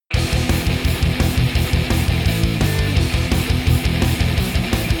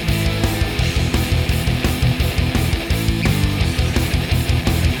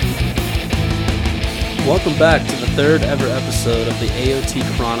welcome back to the third ever episode of the AoT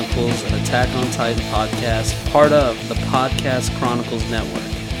Chronicles, an Attack on Titan podcast, part of the Podcast Chronicles Network.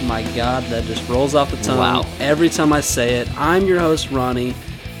 My God, that just rolls off the tongue. Wow. Every time I say it. I'm your host, Ronnie.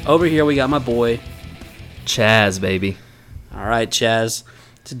 Over here we got my boy, Chaz, baby. All right, Chaz.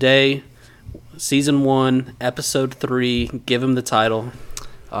 Today, Season 1, Episode 3. Give him the title.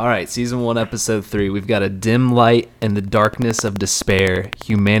 All right, Season 1, Episode 3. We've got a dim light in the darkness of despair.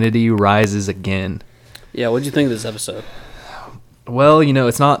 Humanity rises again. Yeah, what'd you think of this episode? Well,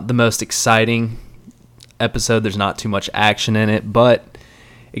 it's not the most exciting episode. There's not too much action in it, but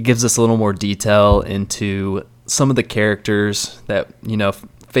it gives us a little more detail into some of the characters that,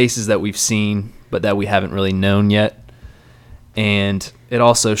 faces that we've seen, but that we haven't really known yet. And it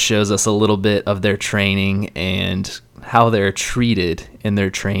also shows us a little bit of their training and how they're treated in their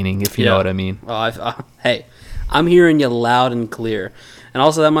training, if you know what I mean. Hey, I'm hearing you loud and clear. And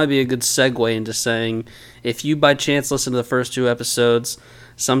also, that might be a good segue into saying, if you by chance listen to the first two episodes,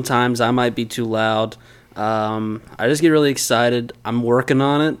 sometimes I might be too loud. I just get really excited. I'm working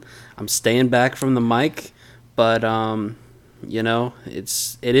on it. I'm staying back from the mic. But, it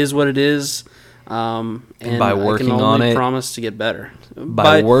is what it is. And by working I can on only it, promise to get better.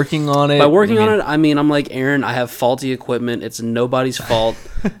 By working on it, I mean, I'm like Aaron. I have faulty equipment. It's nobody's fault.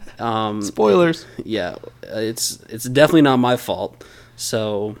 Spoilers. Yeah, it's definitely not my fault.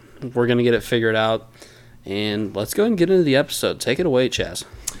 So we're gonna get it figured out, and let's go ahead and get into the episode. Take it away, Chaz.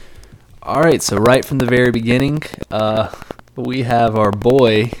 All right. So right from the very beginning, we have our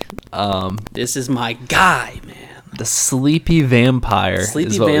boy. This is my guy, man. The Sleepy Vampire.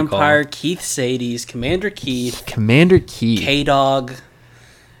 Sleepy Vampire, Keith Sadie's, Commander Keith. K-Dog.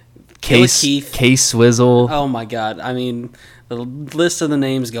 K-Swizzle. Oh my God. I mean, the list of the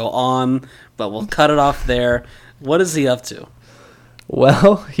names go on, but we'll cut it off there. What is he up to?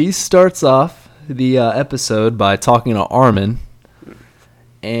 Well, he starts off the episode by talking to Armin,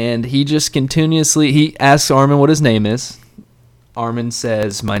 and he just he asks Armin what his name is. Armin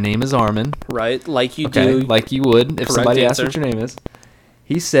says, "My name is Armin." Right, like you do. Like you would if somebody asked what your name is.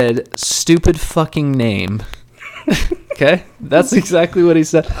 He said, "Stupid fucking name." Okay, that's exactly what he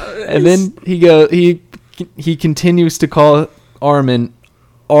said. And then he continues to call Armin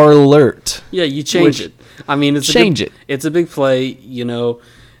Arlert. Yeah, you change it. I mean, it's a big play,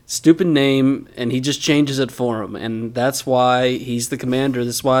 stupid name, and he just changes it for him, and that's why he's the commander.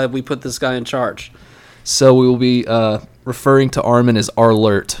 That's why we put this guy in charge. So we will be referring to Armin as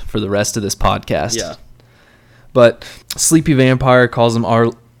Arlert for the rest of this podcast. Yeah. But Sleepy Vampire calls him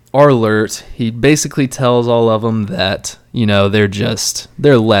Arlert. He basically tells all of them that,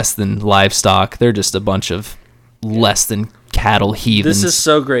 they're less than livestock. They're just a bunch of less than cattle heathens. This is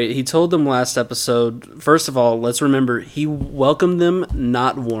so great. He told them last episode, first of all, let's remember, he welcomed them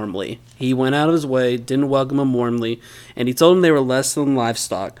not warmly. He went out of his way, didn't welcome them warmly, and he told them they were less than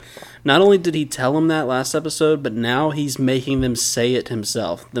livestock. Not only did he tell them that last episode, but now he's making them say it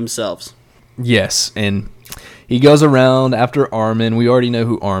themselves. Yes, and he goes around after Armin. We already know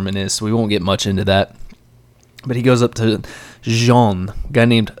who Armin is, so we won't get much into that. But he goes up to Jean, a guy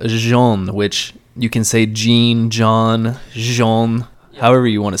named Jean, which you can say Jean, John, Jean, however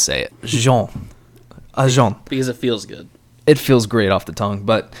you want to say it. Jean. Jean. Because it feels good. It feels great off the tongue,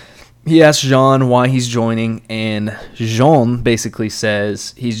 but he asks Jean why he's joining, and Jean basically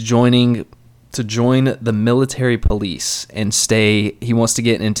says he's joining to join the military police and he wants to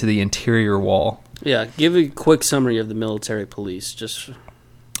get into the interior wall. Yeah, give a quick summary of the military police. Just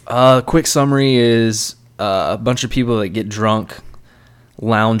quick summary is a bunch of people that get drunk,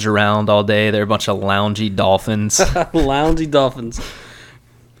 lounge around all day. They're a bunch of loungy dolphins. Loungy dolphins.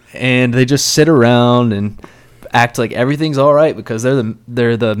 And they just sit around and act like everything's all right because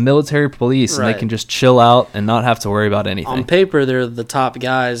they're the military police, and they can just chill out and not have to worry about anything. On paper, they're the top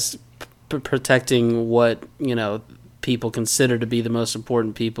guys protecting what people consider to be the most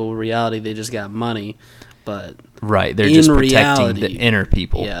important people. In reality, they just got money, but they're just protecting the inner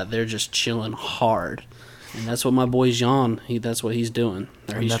people. Yeah, they're just chilling hard, and that's what my boy Jean. That's what he's doing.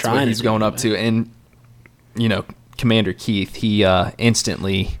 That's what he's going up to, and Commander Keith, he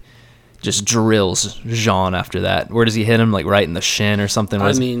instantly just drills Jean after that. Where does he hit him? Like right in the shin or something?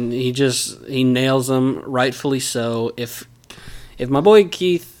 He nails him, rightfully so. If my boy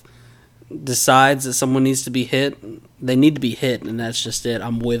Keith decides that someone needs to be hit, they need to be hit, and that's just it.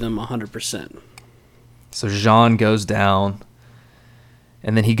 I'm with him 100%. So Jean goes down,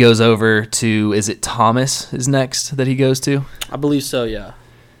 and then he goes over to, is it Thomas is next that he goes to? I believe so, yeah.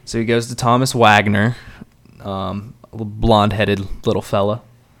 So he goes to Thomas Wagner, a blonde-headed little fella.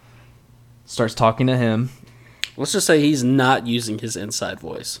 Starts talking to him. Let's just say he's not using his inside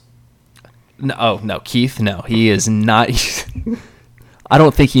voice. No, Keith, no. He is not. I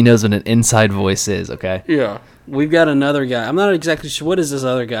don't think he knows what an inside voice is, okay? Yeah. We've got another guy. I'm not exactly sure. What is this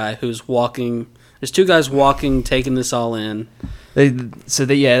other guy who's walking? There's two guys walking, taking this all in. I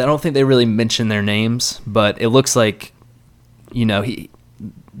don't think they really mention their names, but it looks like,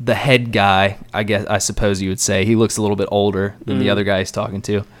 the head guy, I suppose you would say, he looks a little bit older than the other guy he's talking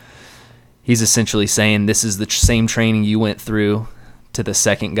to. He's essentially saying, this is the same training you went through to the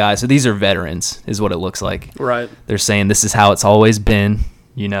second guy. So these are veterans, is what it looks like. Right. They're saying this is how it's always been.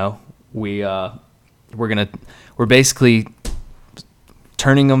 We're basically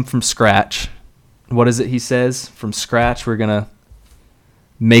turning them from scratch. What is it he says? From scratch, we're gonna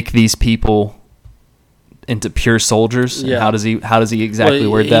make these people into pure soldiers. Yeah. And how does he exactly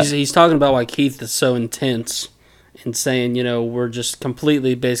word that? He's talking about why Keith is so intense and saying, we're just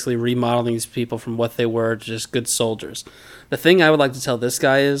completely basically remodeling these people from what they were to just good soldiers. The thing I would like to tell this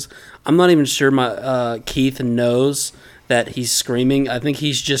guy is, I'm not even sure my Keith knows that he's screaming. I think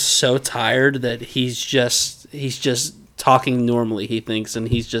he's just so tired that he's just talking normally, he thinks, and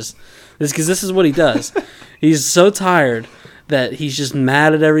he's just because this is what he does. He's so tired that he's just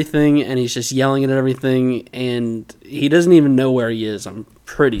mad at everything, and he's just yelling at everything, and he doesn't even know where he is, I'm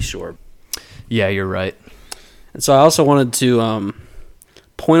pretty sure. Yeah, you're right. And so I also wanted to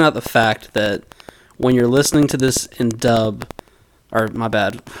point out the fact that when you're listening to this in dub, or my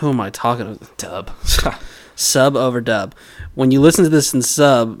bad, who am I talking to? Dub. Sub over dub. When you listen to this in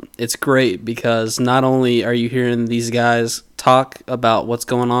sub, it's great because not only are you hearing these guys talk about what's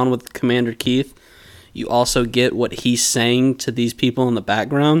going on with Commander Keith, you also get what he's saying to these people in the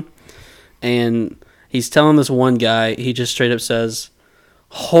background. And he's telling this one guy, he just straight up says,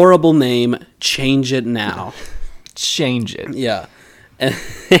 "Horrible name, change it now." Change it. Yeah.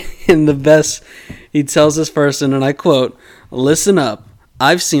 And the best, he tells this person, and I quote, "Listen up.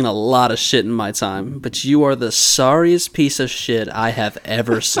 I've seen a lot of shit in my time, but you are the sorriest piece of shit I have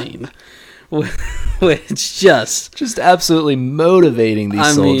ever seen." Which just absolutely motivating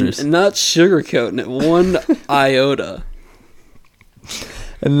these soldiers. I mean, not sugarcoating it one iota.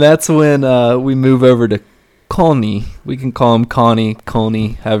 And that's when we move over to Connie. We can call him Connie,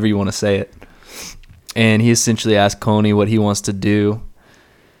 however you want to say it. And he essentially asks Connie what he wants to do.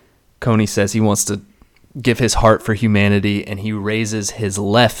 Connie says he wants to give his heart for humanity, and he raises his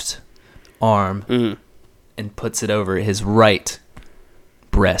left arm and puts it over his right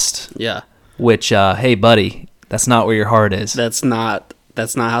breast. Yeah. Which, hey, buddy, that's not where your heart is. That's not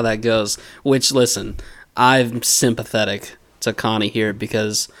how that goes. Which, listen, I'm sympathetic to Connie here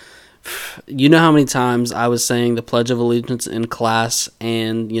because you know how many times I was saying the Pledge of Allegiance in class,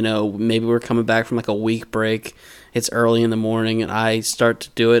 and maybe we're coming back from like a week break. It's early in the morning, and I start to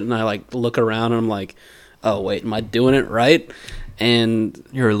do it, and I like look around, and I'm like, oh wait, am I doing it right? And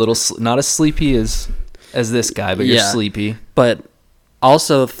you're a little not as sleepy as this guy, but you're sleepy. But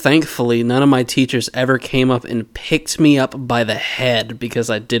also, thankfully, none of my teachers ever came up and picked me up by the head because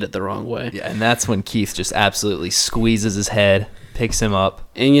I did it the wrong way. Yeah, and that's when Keith just absolutely squeezes his head, picks him up.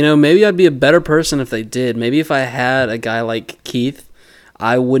 And, maybe I'd be a better person if they did. Maybe if I had a guy like Keith,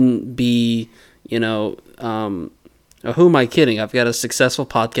 I wouldn't be, who am I kidding? I've got a successful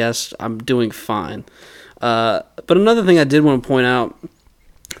podcast. I'm doing fine. But another thing I did want to point out,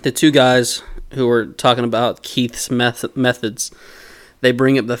 the two guys who were talking about Keith's methods, they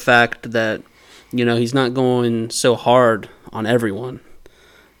bring up the fact that, he's not going so hard on everyone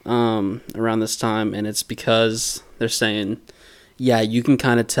around this time, and it's because they're saying, yeah, you can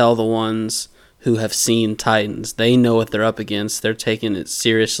kind of tell the ones who have seen Titans. They know what they're up against. They're taking it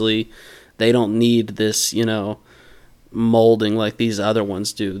seriously. They don't need this, molding like these other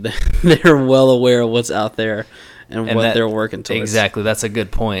ones do. They're well aware of what's out there and what they're working towards. Exactly. That's a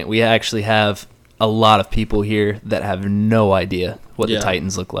good point. We actually have a lot of people here that have no idea what the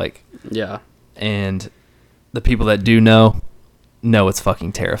Titans look like. Yeah. And the people that do know it's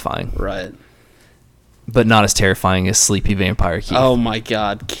fucking terrifying. Right. But not as terrifying as Sleepy Vampire Keith. Oh my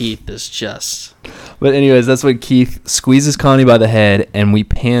God, Keith is just... But anyways, that's when Keith squeezes Connie by the head, and we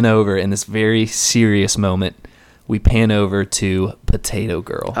pan over in this very serious moment. We pan over to Potato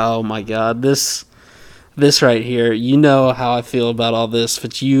Girl. Oh my God, this right here, you know how I feel about all this,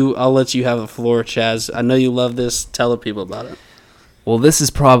 but I'll let you have the floor, Chaz. I know you love this. Tell the people about it. Well, this is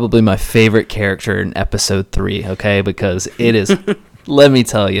probably my favorite character in episode 3, okay? Because it is, let me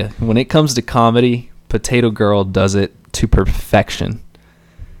tell you, when it comes to comedy, Potato Girl does it to perfection.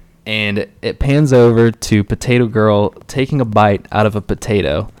 And it pans over to Potato Girl taking a bite out of a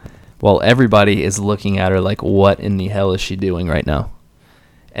potato while everybody is looking at her like, what in the hell is she doing right now?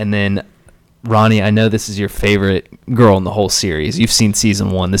 And then Ronnie, I know this is your favorite girl in the whole series. You've seen season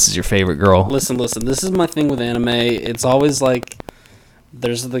 1. This is your favorite girl. Listen. This is my thing with anime. It's always like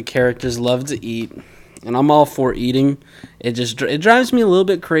there's the characters love to eat, and I'm all for eating. It drives me a little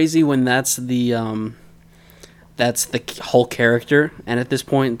bit crazy when that's the whole character. And at this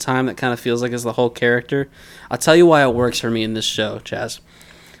point in time, that kind of feels like it's the whole character. I'll tell you why it works for me in this show, Chaz.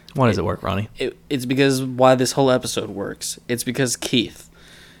 Why does it work, Ronnie? It's because why this whole episode works. It's because Keith.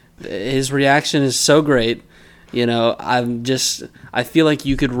 His reaction is so great. You know, I feel like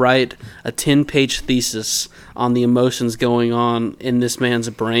you could write a 10-page thesis on the emotions going on in this man's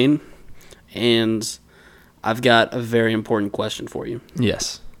brain. And I've got a very important question for you.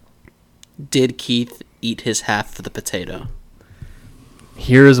 Yes. Did Keith eat his half of the potato?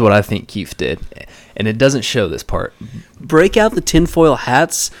 Here's what I think Keith did. And it doesn't show this part. Break out the tinfoil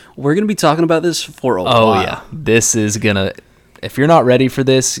hats. We're going to be talking about this for a while. Oh, yeah. This is going to... If you're not ready for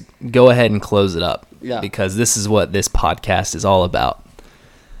this, go ahead and close it up. Yeah. Because this is what this podcast is all about.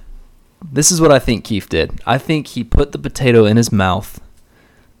 This is what I think Keith did. I think he put the potato in his mouth,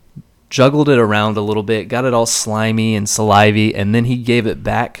 juggled it around a little bit, got it all slimy and salivy, and then he gave it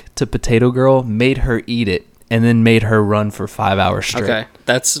back to Potato Girl, made her eat it, and then made her run for 5 hours straight. Okay,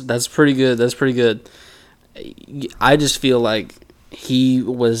 that's pretty good. That's pretty good. I just feel like he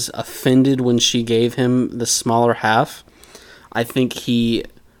was offended when she gave him the smaller half. I think he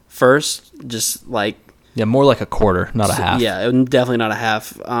first just like... Yeah, more like a quarter, not a half. Yeah, definitely not a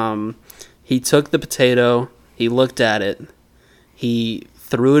half. He took the potato, he looked at it, he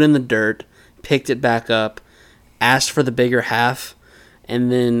threw it in the dirt, picked it back up, asked for the bigger half,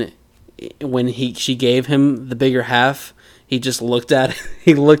 and then when she gave him the bigger half, he just looked at it.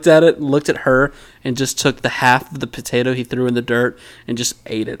 He looked at her, and just took the half of the potato he threw in the dirt and just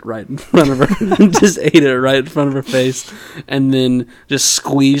ate it right in front of her. Just ate it right in front of her face, and then just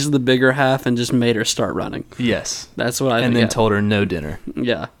squeezed the bigger half and just made her start running. Yes. That's what I think. And then told her no dinner.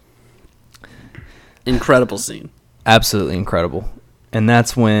 Yeah. Incredible scene. Absolutely incredible. And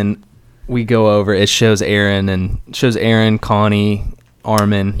that's when we go over, it shows Aaron, Connie,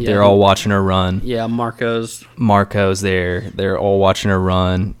 Armin. Yeah. They're all watching her run. Yeah, Marco's there. They're all watching her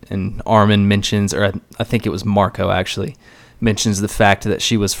run. And Armin mentions, or I think it was Marco actually, mentions the fact that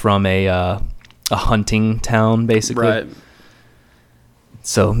she was from a hunting town, basically. Right.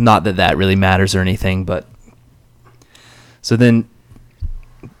 So not that really matters or anything, but... So then...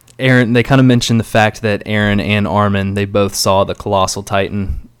 Aaron, they kind of mentioned the fact that Aaron and Armin, they both saw the Colossal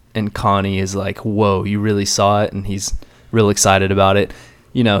Titan, and Connie is like, whoa, you really saw it? And he's real excited about it.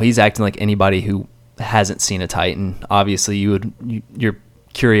 You know, he's acting like anybody who hasn't seen a Titan. Obviously, your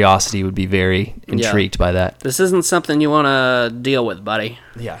curiosity would be very intrigued by that. This isn't something you want to deal with, buddy.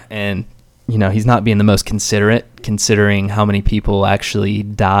 Yeah, and, you know, he's not being the most considerate, considering how many people actually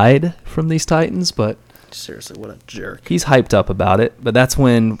died from these Titans, but... Seriously, what a jerk. He's hyped up about it, but that's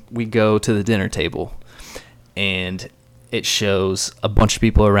when we go to the dinner table, and it shows a bunch of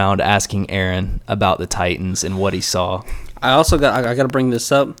people around asking Aaron about the Titans and what he saw. I got to bring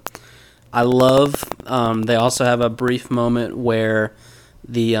this up. I love, they also have a brief moment where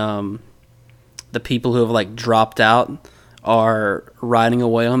the people who have like dropped out are riding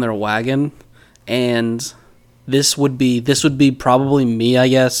away on their wagon, and this would be probably me, I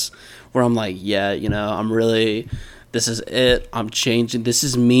guess, where I'm like, yeah, you know, this is it. I'm changing. This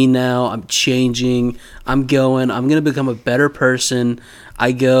is me now. I'm changing. I'm going to become a better person.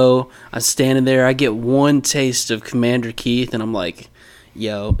 I'm standing there. I get one taste of Commander Keith, and I'm like,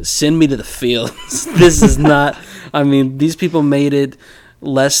 yo, send me to the fields. This is not, I mean, these people made it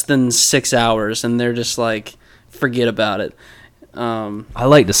less than 6 hours, and they're just like, forget about it. I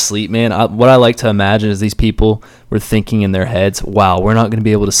like to sleep, man. What I like to imagine is these people were thinking in their heads, wow, we're not going to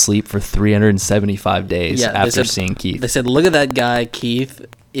be able to sleep for 375 days after seeing Keith. They said, look at that guy, Keith.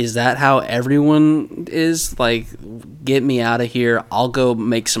 Is that how everyone is? Like, get me out of here. I'll go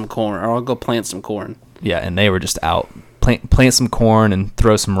make some corn, or I'll go plant some corn. Yeah, and they were just out. Plant some corn and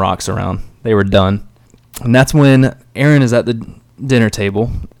throw some rocks around. They were done. And that's when Aaron is at the dinner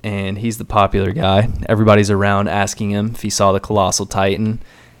table, and he's the popular guy. Everybody's around asking him if he saw the Colossal Titan,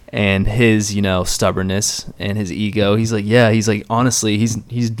 and his, you know, stubbornness and his ego. He's like, yeah. He's like, honestly,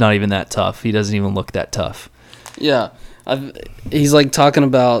 he's not even that tough. He doesn't even look that tough. Yeah. He's like talking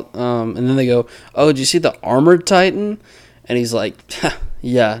about, and then they go, oh, did you see the armored Titan? And he's like,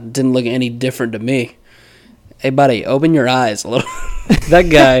 yeah, didn't look any different to me. Hey, buddy, open your eyes a little. That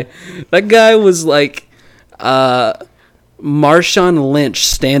guy was like, Marshawn Lynch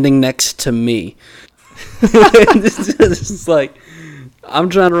standing next to me. It's like, I'm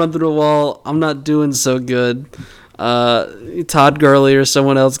trying to run through a wall. I'm not doing so good. Todd Gurley or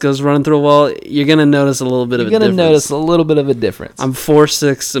someone else goes running through a wall, you're gonna notice a little bit of a difference. You're gonna notice a little bit of a difference. I'm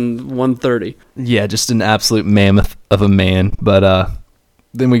 4'6" and 130. Yeah, just an absolute mammoth of a man. But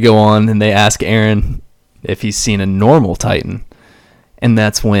then we go on and they ask Aaron if he's seen a normal Titan. And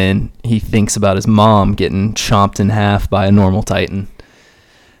that's when he thinks about his mom getting chomped in half by a normal Titan.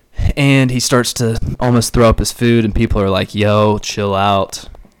 And he starts to almost throw up his food, and people are like, yo, chill out.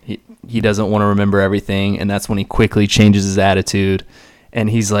 He doesn't want to remember everything, and that's when he quickly changes his attitude. And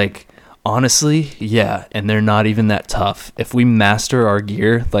he's like, honestly, yeah, and they're not even that tough. If we master our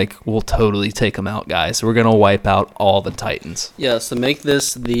gear, like, we'll totally take them out, guys. We're going to wipe out all the Titans. Yeah, so make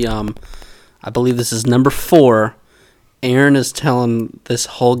this the, I believe this is number 4. Aaron is telling this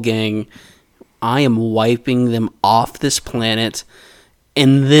whole gang, I am wiping them off this planet,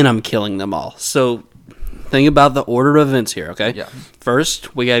 and then I'm killing them all. So think about the order of events here, okay? Yeah.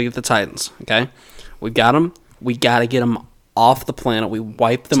 First, we got to get the Titans, okay? We got them. We got to get them off the planet. We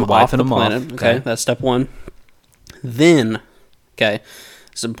wipe them off the planet, okay? That's step 1. Then, okay,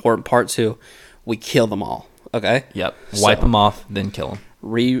 it's important part 2, we kill them all, okay? Yep. Wipe them off, then kill them.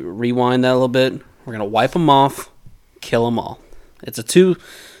 Rewind that a little bit. We're going to wipe them off, kill them all. It's a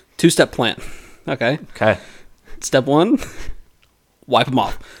two-step plan, okay? Okay. Step 1, wipe them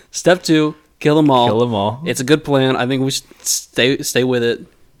off. Step 2, kill them all. Kill them all. It's a good plan. I think we should stay with it.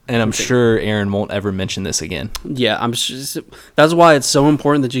 And I'm sure Aaron won't ever mention this again. Yeah, I'm sure. That's why it's so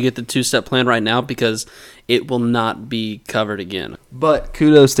important that you get the 2-step plan right now, because it will not be covered again. But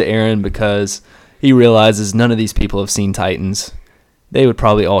kudos to Aaron, because he realizes none of these people have seen Titans. They would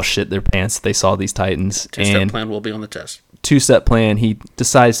probably all shit their pants if they saw these Titans. 2-step plan will be on the test. 2-step plan, he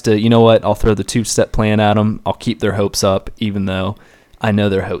decides to, you know what, I'll throw the 2-step plan at them. I'll keep their hopes up, even though I know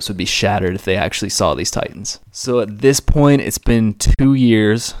their hopes would be shattered if they actually saw these Titans. So at this point, it's been 2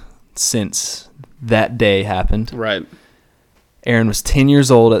 years since that day happened. Right. Aaron was 10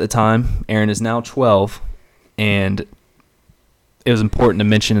 years old at the time. Aaron is now 12. And it was important to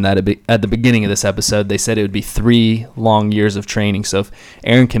mention that at the beginning of this episode, they said it would be 3 long years of training. So if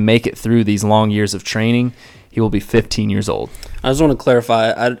Aaron can make it through these long years of training, he will be 15 years old. I just want to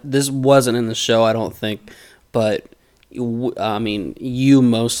clarify, this wasn't in the show, I don't think, but I mean, you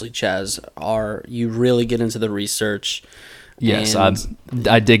mostly, Chaz, you really get into the research. Yes,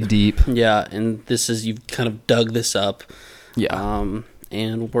 I dig deep. Yeah, and you've kind of dug this up. Yeah.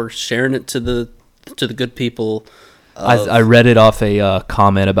 And we're sharing it to the good people. I read it off a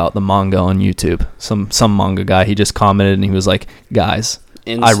comment about the manga on YouTube. Some manga guy, he just commented and he was like, guys,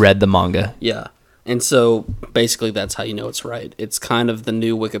 I read the manga. Yeah. And so basically that's how you know it's right. It's kind of the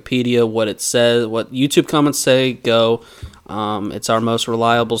new Wikipedia, what it says, what YouTube comments say, go. It's our most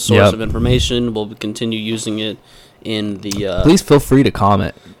reliable source of information. We'll continue using it in the... Please feel free to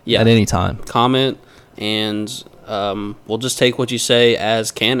comment at any time. Comment, and we'll just take what you say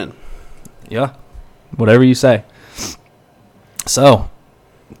as canon. Yeah, whatever you say. So,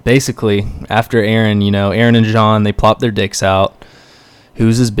 basically, after Aaron and Jean, they plop their dicks out.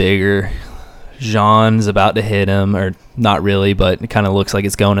 Whose is bigger? Jean's about to hit him, or not really, but it kind of looks like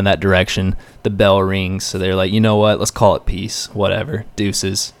it's going in that direction. The bell rings, so they're like, you know what? Let's call it peace. Whatever.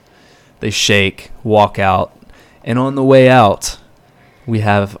 Deuces. They shake, walk out, and on the way out, we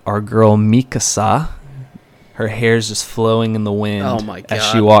have our girl Mikasa. Her hair's just flowing in the wind. Oh my God. As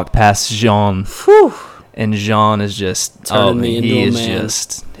she walked past Jean. Whew. And Jean is just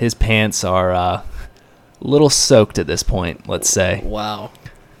his pants are a little soaked at this point, let's say. Wow.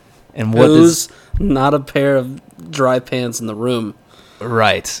 And who's not a pair of dry pants in the room?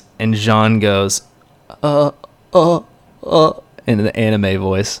 Right. And Jean goes, in the anime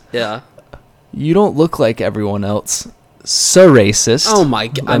voice. Yeah. You don't look like everyone else. So racist. Oh my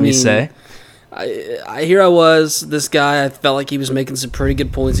God. Let me say. Here I was, this guy, I felt like he was making some pretty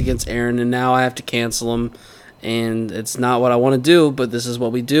good points against Aaron, and now I have to cancel him. And it's not what I want to do, but this is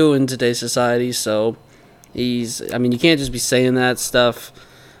what we do in today's society. So you can't just be saying that stuff.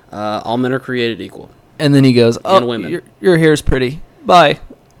 All men are created equal. And then he goes, and women. Your hair's pretty. Bye.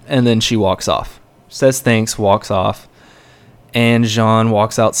 And then she walks off. Says thanks, walks off. And Jean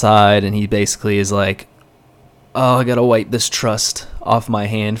walks outside, and he basically is like, oh, I got to wipe this trust off my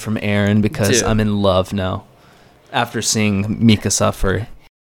hand from Aaron because I'm in love now. After seeing Mikasa for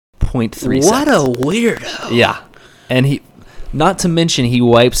 0.3 seconds. What a weirdo. Yeah. And not to mention, he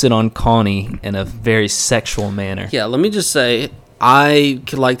wipes it on Connie in a very sexual manner. Yeah, let me just say, I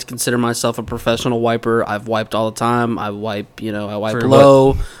could like to consider myself a professional wiper. I've wiped all the time. I wipe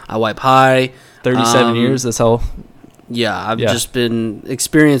low. I wipe high. 37 years, that's all. Yeah, I've just been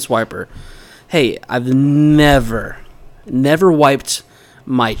experienced wiper. Hey, I've never wiped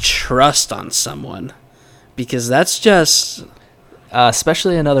my trust on someone, Because that's just...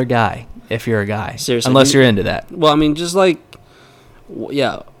 especially another guy, if you're a guy. Seriously. Unless you're into that. Well, I mean, just like...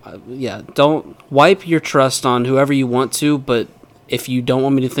 Yeah, don't wipe your trust on whoever you want to, but if you don't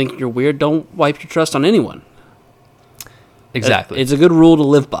want me to think you're weird, don't wipe your trust on anyone. Exactly. It's a good rule to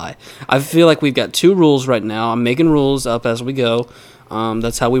live by. I feel like we've got 2 rules right now. I'm making rules up as we go.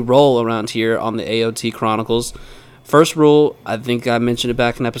 That's how we roll around here on the AoT Chronicles. First rule, I think I mentioned it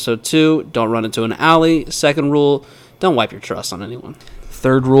back in episode 2, don't run into an alley. Second rule, don't wipe your trust on anyone.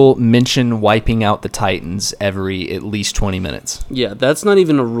 Third rule, mention wiping out the Titans every at least 20 minutes. Yeah, that's not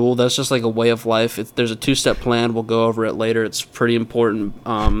even a rule. That's just like a way of life. There's a 2-step plan. We'll go over it later. It's pretty important.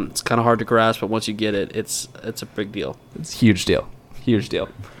 It's kind of hard to grasp, but once you get it, it's a big deal. It's a huge deal. Huge deal.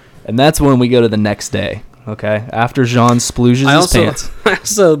 And that's when we go to the next day, okay? After Jean splooges his pants.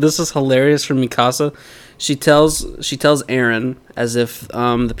 So this is hilarious from Mikasa. She tells Eren, as if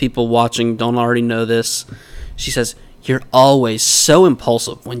the people watching don't already know this, she says, "You're always so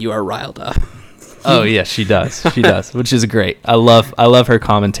impulsive when you are riled up." Oh yeah, she does. She does, which is great. I love her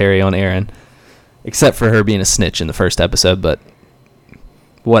commentary on Eren, except for her being a snitch in the first episode. But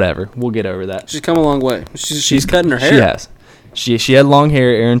whatever, we'll get over that. She's come a long way. She's cutting her hair. She has. She had long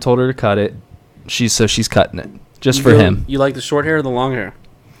hair. Eren told her to cut it. She's cutting it just for him. You like the short hair or the long hair?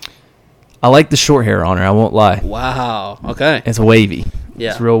 I like the short hair on her. I won't lie. Wow. Okay. It's wavy.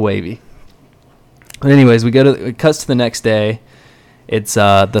 Yeah. It's real wavy. But anyways, it cuts to the next day. It's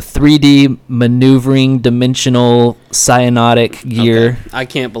the 3D maneuvering dimensional cyanotic gear. Okay. I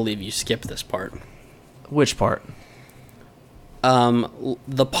can't believe you skipped this part. Which part?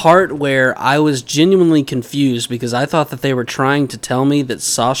 The part where I was genuinely confused because I thought that they were trying to tell me that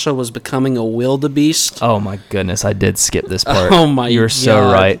Sasha was becoming a wildebeest. Oh my goodness, I did skip this part. Oh my You're God.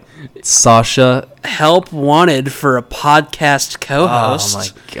 so right. Sasha. Help wanted for a podcast co-host. Oh my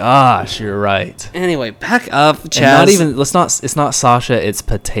gosh, you're right. Anyway, back up, Chaz. And it's not Sasha, it's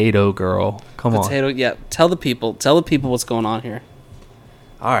Potato Girl. Come on. Yeah, tell the people what's going on here.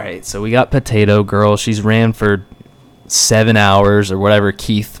 All right, so we got Potato Girl. She's ran for 7 hours or whatever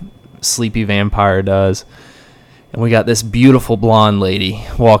Keith Sleepy Vampire does. And we got this beautiful blonde lady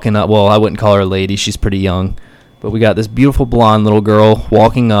walking up. Well, I wouldn't call her a lady. She's pretty young. But we got this beautiful blonde little girl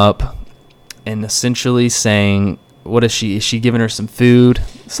walking up and essentially saying, what is she? Is she giving her some food?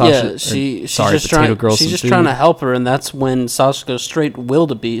 Sasha, she's just trying to help her, and that's when Sasha goes straight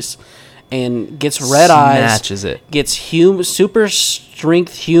wildebeest and gets red eyes. Snatches it. Gets super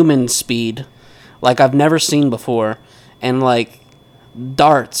strength human speed like I've never seen before, and like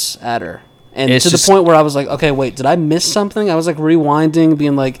darts at her. And it's to the point where I was like, okay, wait, did I miss something? I was like rewinding,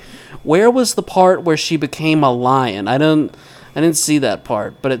 being like, where was the part where she became a lion? I didn't see that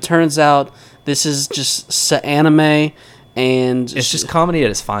part. But it turns out this is just anime, and it's just comedy at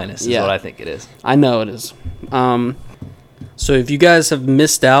its finest. Is what I think it is. I know it is. So if you guys have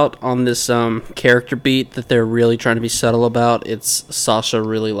missed out on this character beat that they're really trying to be subtle about, it's Sasha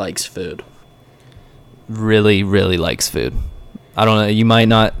really likes food. Really, really likes food. I don't know. You might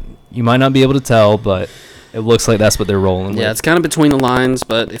not be able to tell, but it looks like that's what they're rolling with. Yeah, it's kind of between the lines,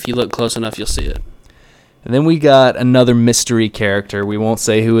 but if you look close enough, you'll see it. And then we got another mystery character. We won't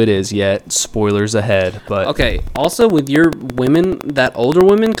say who it is yet. Spoilers ahead. But okay. Also, with your women, that older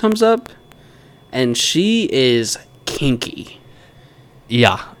woman comes up, and she is kinky.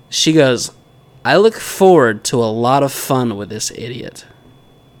 Yeah. She goes, "I look forward to a lot of fun with this idiot."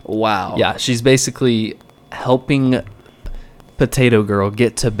 Wow. Yeah, she's basically helping Potato Girl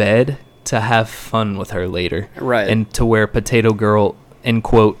get to bed to have fun with her later. Right. And to where Potato Girl, in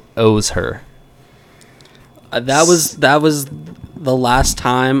quote, owes her. That was the last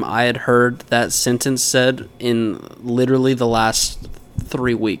time I had heard that sentence said in literally the last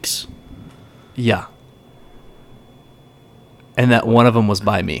 3 weeks. Yeah. And that one of them was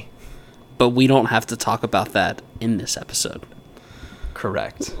by me. But we don't have to talk about that in this episode.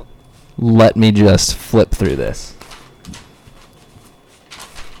 Correct. Let me just flip through this.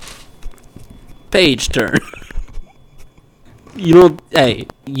 Page turn. You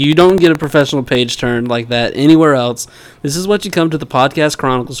don't get a professional page turn like that anywhere else. This is what you come to the Podcast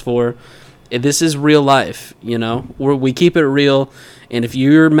Chronicles for. This is real life, you know. We keep it real, and if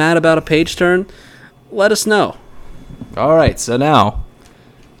you're mad about a page turn, let us know. All right, so now,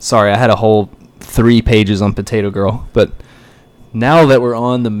 sorry, I had a whole 3 pages on Potato Girl, but now that we're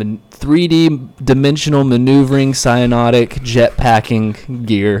on the 3D dimensional maneuvering cyanotic jetpacking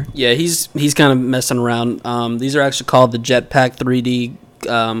gear. Yeah, he's kind of messing around. These are actually called the Jetpack 3D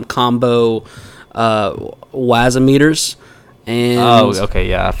combo wazometers. And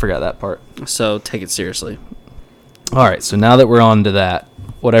yeah, I forgot that part. So take it seriously. All right, so now that we're on to that,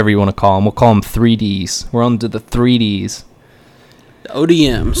 whatever you want to call them. We'll call them 3Ds. We're on to the 3Ds. The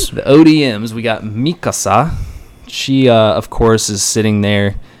ODMs. The ODMs. We got Mikasa. She, of course, is sitting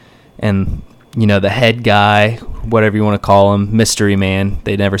there, and, you know, the head guy, whatever you want to call him, mystery man,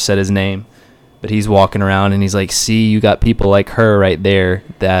 they never said his name, but he's walking around, and he's like, see, you got people like her right there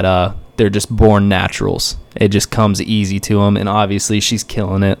that they're just born naturals. It just comes easy to them, and obviously she's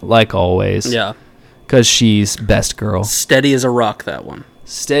killing it, like always. Yeah. Because she's best girl. Steady as a rock, that one.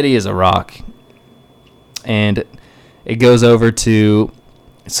 Steady as a rock. And it goes over to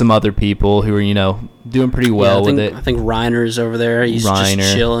some other people who are, you know, doing pretty well with it. I think Reiner's over there. He's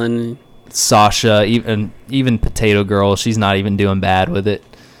just chilling. Sasha, even Potato Girl, she's not even doing bad with it.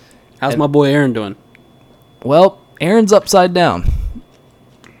 How's my boy Aaron doing? Well, Aaron's upside down.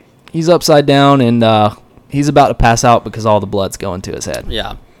 He's upside down, and he's about to pass out because all the blood's going to his head.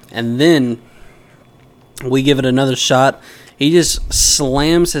 Yeah. And then we give it another shot. He just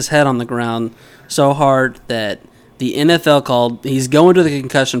slams his head on the ground so hard that the NFL called, he's going to the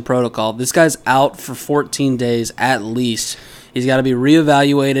concussion protocol. This guy's out for 14 days at least. He's got to be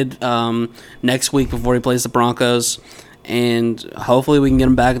reevaluated next week before he plays the Broncos, and hopefully we can get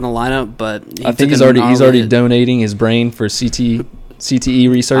him back in the lineup. But I think he's already donating his brain for CTE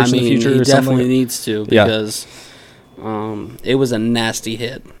research in the future. He definitely needs to, because it was a nasty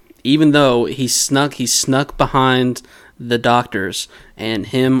hit. Even though he snuck behind the doctors, and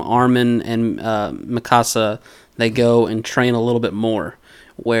him, Armin, and Mikasa, they go and train a little bit more,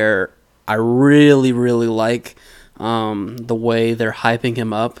 where I really, really like the way they're hyping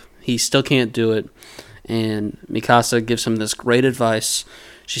him up. He still can't do it, and Mikasa gives him this great advice.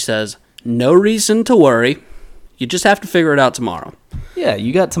 She says, no reason to worry. You just have to figure it out tomorrow. Yeah,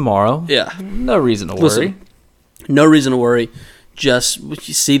 you got tomorrow. Yeah. No reason to worry. Listen, no reason to worry. Just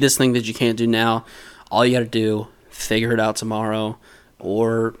you see this thing that you can't do now. All you got to do, figure it out tomorrow,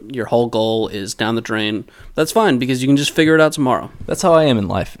 or your whole goal is down the drain. That's fine, because you can just figure it out tomorrow. That's how I am in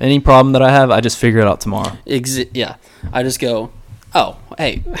life. Any problem that I have, I just figure it out tomorrow. Yeah. I just go, oh,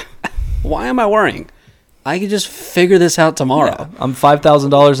 hey, why am I worrying? I can just figure this out tomorrow. Yeah, I'm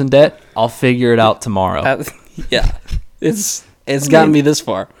 $5,000 in debt. I'll figure it out tomorrow. Yeah. It's gotten me this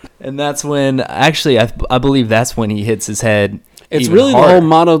far. And that's when, actually, I believe that's when he hits his head. It's really harder. The whole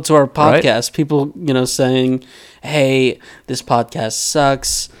motto to our podcast. Right? People, saying, hey, this podcast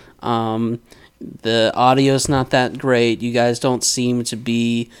sucks. The audio's not that great. You guys don't seem to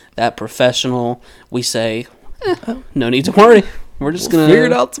be that professional. We say, no need to worry. We're just going to figure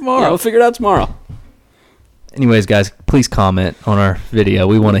it out tomorrow. Yeah, we'll figure it out tomorrow. Anyways, guys, please comment on our video.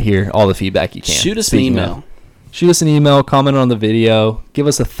 We want to hear all the feedback you can. Shoot us an email. Shoot us an email, comment on the video, give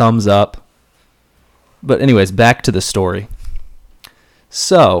us a thumbs up. But anyways, back to the story.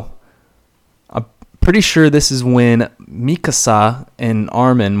 So, I'm pretty sure this is when Mikasa and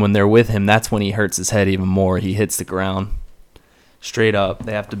Armin, when they're with him, that's when he hurts his head even more. He hits the ground straight up.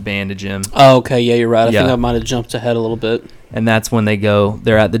 They have to bandage him. Oh, okay. Yeah, you're right. I think I might have jumped ahead a little bit. And that's when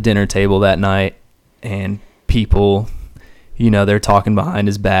they're at the dinner table that night, and people, they're talking behind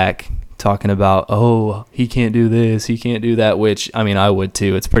his back, talking about, oh, he can't do this, he can't do that, which, I would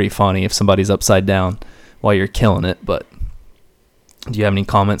too. It's pretty funny if somebody's upside down while you're killing it, but do you have any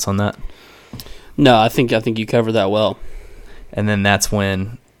comments on that? No, I think you covered that well. And then that's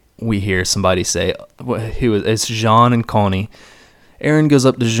when we hear somebody say, it's Jean and Connie. Aaron goes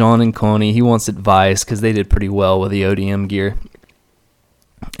up to Jean and Connie. He wants advice because they did pretty well with the ODM gear.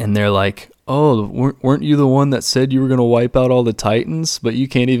 And they're like, oh, weren't you the one that said you were going to wipe out all the Titans, but you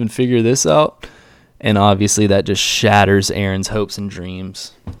can't even figure this out? And obviously that just shatters Aaron's hopes and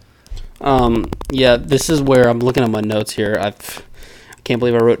dreams. Yeah, this is where I'm looking at my notes here. I can't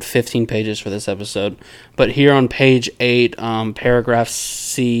believe I wrote 15 pages for this episode. But here on page 8, paragraph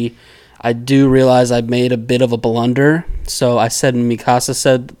C, I do realize I made a bit of a blunder. So I said, Mikasa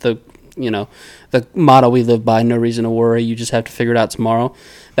said the motto we live by, no reason to worry, you just have to figure it out tomorrow.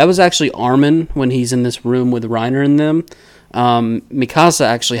 That was actually Armin when he's in this room with Reiner and them. Mikasa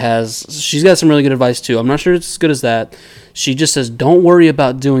actually she's got some really good advice too. I'm not sure it's as good as that. She just says, don't worry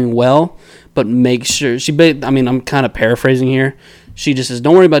about doing well, but make sure, I'm kind of paraphrasing here. She just says,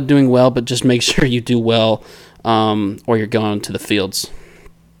 don't worry about doing well, but just make sure you do well, or you're going to the fields.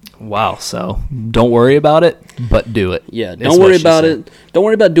 Wow, so don't worry about it, but do it. Yeah, don't worry about it. Don't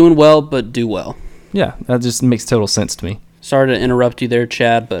worry about doing well, but do well. Yeah, that just makes total sense to me. Sorry to interrupt you there,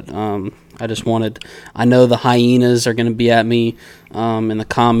 Chad, but I know the hyenas are going to be at me in the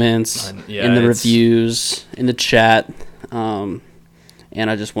comments, in the reviews, in the chat, and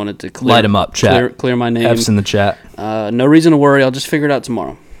I just wanted to light them up, chat. Clear my name. F's in the chat. No reason to worry. I'll just figure it out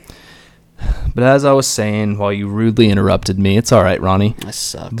tomorrow. But as I was saying, while you rudely interrupted me, it's all right, Ronnie. I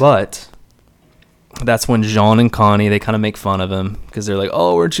suck. But that's when Jean and Connie, they kind of make fun of him because they're like,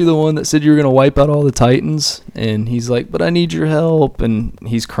 oh, weren't you the one that said you were going to wipe out all the Titans? And he's like, but I need your help. And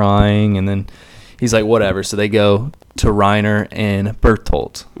he's crying. And then he's like, whatever. So they go to Reiner and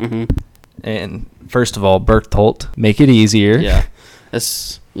Bertholdt. Mm-hmm. And first of all, Bertholdt, make it easier. Yeah.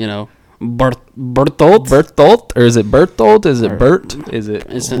 It's, Bertholdt? Bertholdt? Or is it Bertholdt? Is it Bert?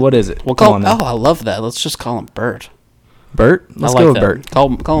 What is it? We'll call him, I love that. Let's just call him Bert. Bert? Let's go with Bert.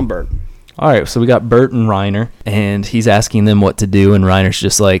 Call him Bert. All right, so we got Bert and Reiner, and he's asking them what to do, and Reiner's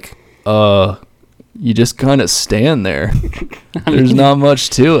just like, you just kind of stand there. There's not much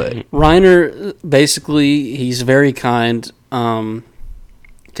to it. Reiner, basically, he's very kind,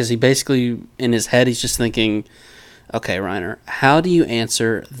 because he basically, in his head, he's just thinking, okay, Reiner, how do you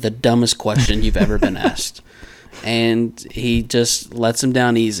answer the dumbest question you've ever been asked? And he just lets him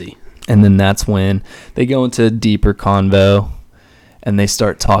down easy. And then that's when they go into a deeper convo, and they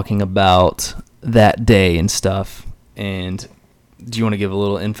start talking about that day and stuff. And do you want to give a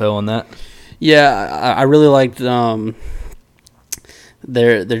little info on that? Yeah, I really liked. They're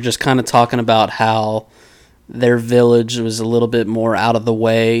just kind of talking about how their village was a little bit more out of the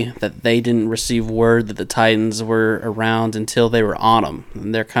way, that they didn't receive word that the Titans were around until they were on them.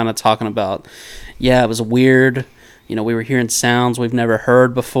 And they're kind of talking about, yeah, it was weird. We were hearing sounds we've never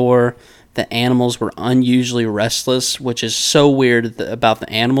heard before. The animals were unusually restless, which is so weird about the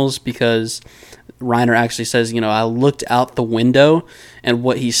animals, because Reiner actually says, I looked out the window and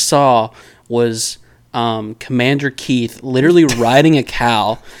what he saw was Commander Keith literally riding a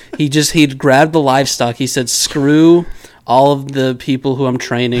cow. He'd grabbed the livestock. He said, screw all of the people who I'm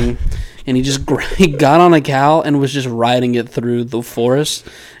training. And he got on a cow and was just riding it through the forest.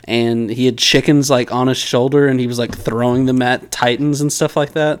 And he had chickens on his shoulder, and he was throwing them at Titans and stuff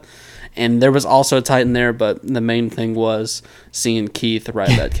like that. And there was also a Titan there, but the main thing was seeing Keith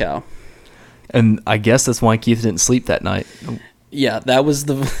ride that cow. And I guess that's why Keith didn't sleep that night. Yeah, that was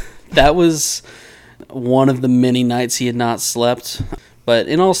one of the many nights he had not slept. But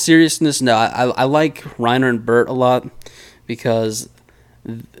in all seriousness, no, I like Reiner and Bert a lot, because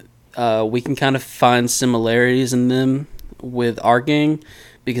we can kind of find similarities in them with our gang,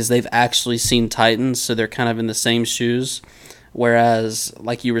 because they've actually seen Titans, so they're kind of in the same shoes. Whereas,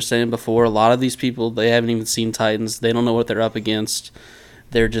 like you were saying before, a lot of these people, they haven't even seen Titans. They don't know what they're up against.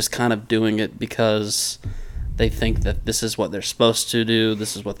 They're just kind of doing it because they think that this is what they're supposed to do.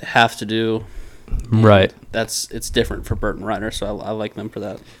 This is what they have to do. Right. It's different for Bert and Reiner, so I like them for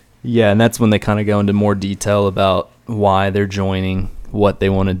that. Yeah, and that's when they kind of go into more detail about why they're joining, what they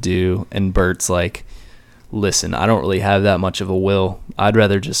want to do. And Bert's like, listen, I don't really have that much of a will. I'd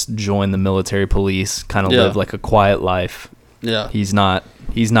rather just join the military police, kind of live like a quiet life. Yeah. He does not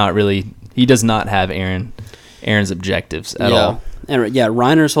have Aaron's objectives at all. And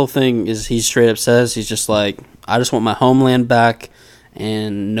Reiner's whole thing is, he straight up says, he's just like, I just want my homeland back,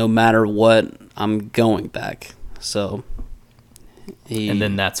 and no matter what, I'm going back. So and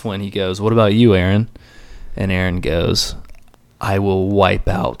then that's when he goes, what about you, Aaron? And Aaron goes, I will wipe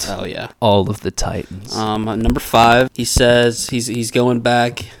out all of the Titans. Number 5, he says he's going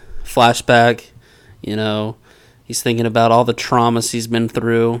back, flashback, he's thinking about all the traumas he's been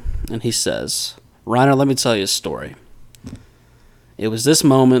through, and he says, Reiner, let me tell you a story. It was this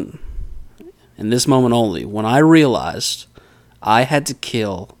moment, and this moment only, when I realized I had to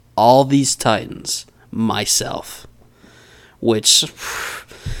kill all these Titans myself. Which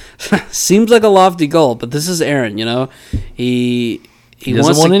seems like a lofty goal, but this is Aaron, He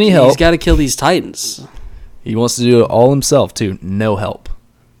doesn't want any help. He's got to kill these Titans. He wants to do it all himself, too. No help,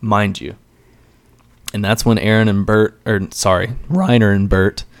 mind you. And that's when Reiner and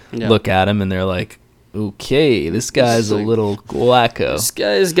Bert look at him, and they're like, okay, this guy's a little wacko. This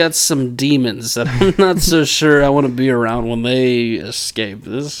guy's got some demons that I'm not so sure I want to be around when they escape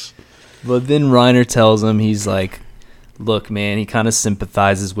this. But then Reiner tells him, he's like, look, man, he kind of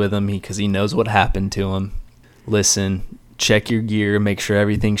sympathizes with him because he knows what happened to him. Listen, check your gear, make sure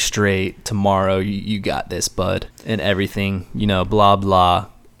everything's straight. Tomorrow, you got this, bud. And everything, blah, blah.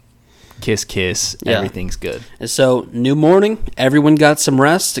 Kiss, kiss. Yeah. Everything's good. And so, new morning. Everyone got some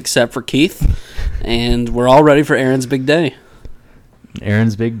rest except for Keith. And we're all ready for Aaron's big day.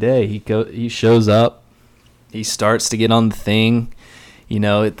 Aaron's big day. He shows up. He starts to get on the thing.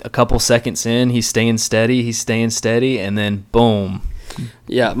 A couple seconds in, he's staying steady, and then boom.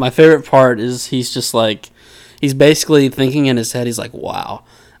 Yeah, my favorite part is he's just like, he's basically thinking in his head, he's like, wow,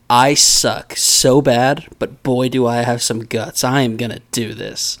 I suck so bad, but boy, do I have some guts. I am going to do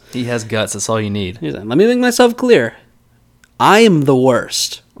this. He has guts. That's all you need. He's like, let me make myself clear. I am the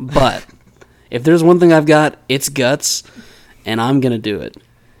worst, but if there's one thing I've got, it's guts, and I'm going to do it.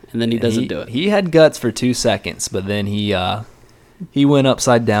 And then he doesn't do it. He had guts for 2 seconds, but then he went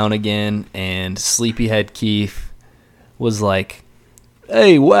upside down again, and Sleepyhead Keith was like,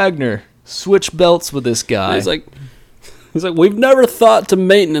 "Hey, Wagner, switch belts with this guy." He's like, we've never thought to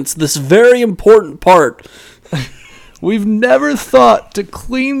maintenance this very important part. We've never thought to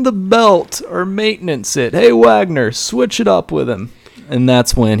clean the belt or maintenance it. Hey, Wagner, switch it up with him. And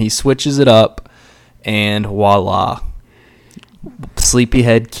that's when he switches it up, and voila.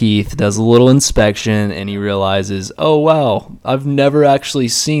 Sleepyhead Keith does a little inspection, and he realizes, oh, wow, I've never actually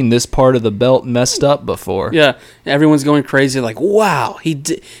seen this part of the belt messed up before. Yeah, everyone's going crazy like, wow, he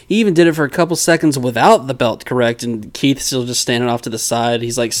even did it for a couple seconds without the belt correct, and Keith's still just standing off to the side.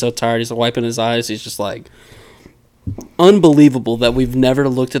 He's like so tired, he's wiping his eyes. He's just like, unbelievable that we've never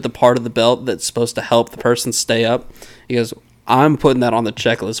looked at the part of the belt that's supposed to help the person stay up. He goes, I'm putting that on the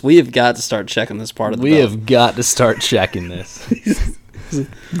checklist. We have got to start checking this part of the belt. We have got to start checking this.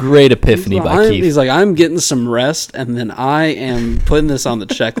 Great epiphany by Keith. He's like, I'm getting some rest, and then I am putting this on the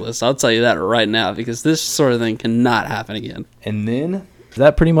checklist. I'll tell you that right now, because this sort of thing cannot happen again. And then, is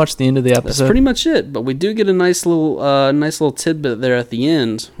that pretty much the end of the episode? That's pretty much it. But we do get a nice little tidbit there at the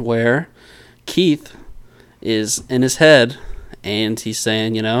end where Keith is in his head, and he's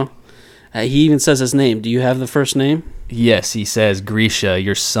saying, he even says his name. Do you have the first name? Yes, he says, Grisha,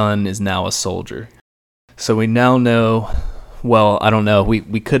 your son is now a soldier. So we now know, well, I don't know,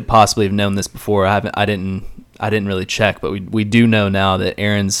 we could possibly have known this before. I didn't really check, but we do know now that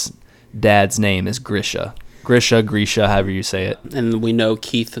Aaron's dad's name is Grisha. Grisha, however you say it. And we know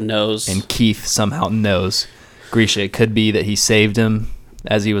Keith knows. And Keith somehow knows Grisha. It could be that he saved him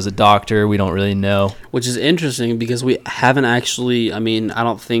as he was a doctor. We don't really know. Which is interesting because we haven't actually, I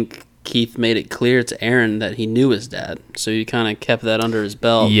don't think Keith made it clear to Aaron that he knew his dad. So he kind of kept that under his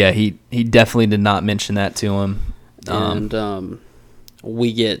belt. Yeah, he definitely did not mention that to him. And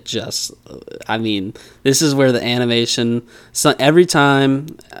we get just, this is where the animation, so every time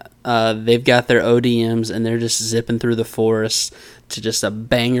they've got their ODMs and they're just zipping through the forest to just a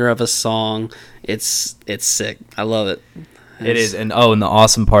banger of a song, it's sick. I love it. It is. And the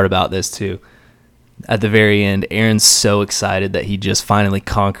awesome part about this too, at the very end, Aaron's so excited that he just finally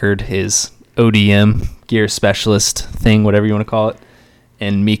conquered his ODM, gear specialist thing, whatever you want to call it.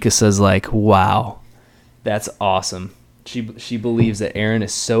 And Mikasa's like, wow, that's awesome. She believes that Aaron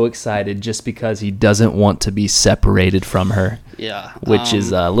is so excited just because he doesn't want to be separated from her. Yeah. Which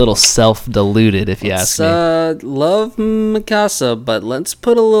is a little self-deluded, if you ask me. Love Mikasa, but let's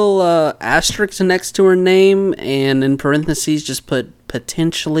put a little asterisk next to her name, and in parentheses just put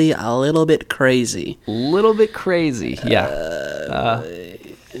potentially a little bit crazy. Yeah.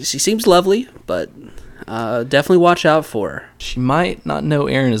 She seems lovely, but definitely watch out for her. She might not know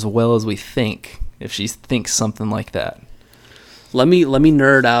Aaron as well as we think if she thinks something like that. Let me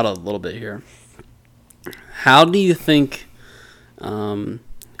nerd out a little bit here. How do you think,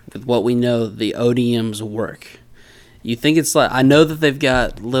 with what we know, the ODMs work? You think it's like, I know that they've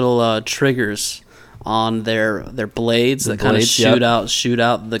got little triggers on their blades that kind of shoot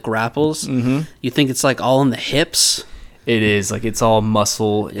out the grapples. Mm-hmm. You think it's like all in the hips? It is, like it's all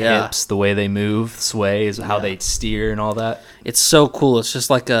muscle, hips, the way they move, sway is how they steer and all that. It's so cool. It's just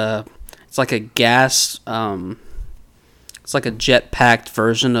like a gas. It's like a jet-packed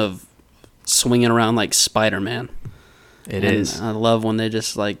version of swinging around like Spider-Man. It is. I love when they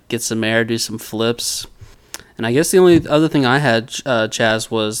just like get some air, do some flips. And I guess the only other thing I had,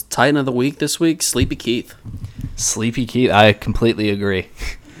 Chaz, was Titan of the Week this week, Sleepy Keith. Sleepy Keith, I completely agree.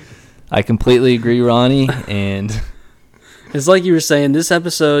 Ronnie, and it's like you were saying, this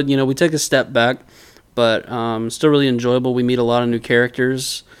episode, we take a step back, but still really enjoyable. We meet a lot of new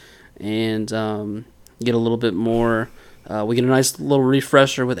characters and get a little bit more. We get a nice little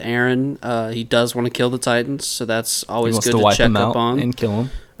refresher with Aaron. He does want to kill the Titans, so that's always good to check up on and kill him.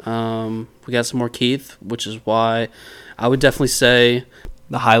 We got some more Keith, which is why I would definitely say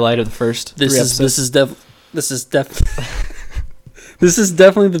the highlight of the first three episodes. This is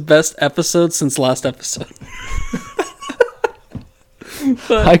definitely the best episode since last episode.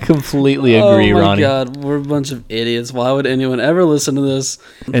 But, I completely agree, Ronnie. Oh my God, we're a bunch of idiots. Why would anyone ever listen to this?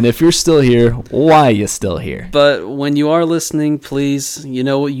 And if you're still here, why are you still here? But when you are listening, please, you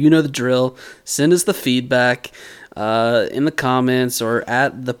know the drill. Send us the feedback in the comments or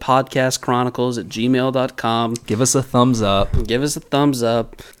at the podcastchronicles@gmail.com. Give us a thumbs up.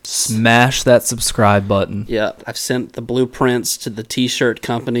 Smash that subscribe button. Yeah, I've sent the blueprints to the t-shirt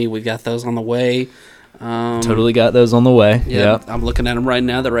company. We've got those on the way. Totally got those on the way. Yeah, I'm looking at them right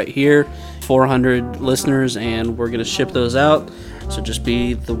now. They're right here. 400 listeners, and we're going to ship those out. So just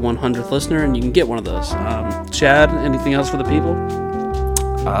be the 100th listener, and you can get one of those. Chad, anything else for the people?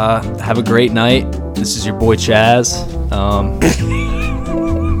 Have a great night. This is your boy Chaz.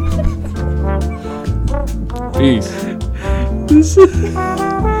 Peace. This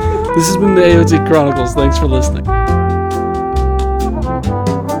has been the AoT Chronicles. Thanks for listening.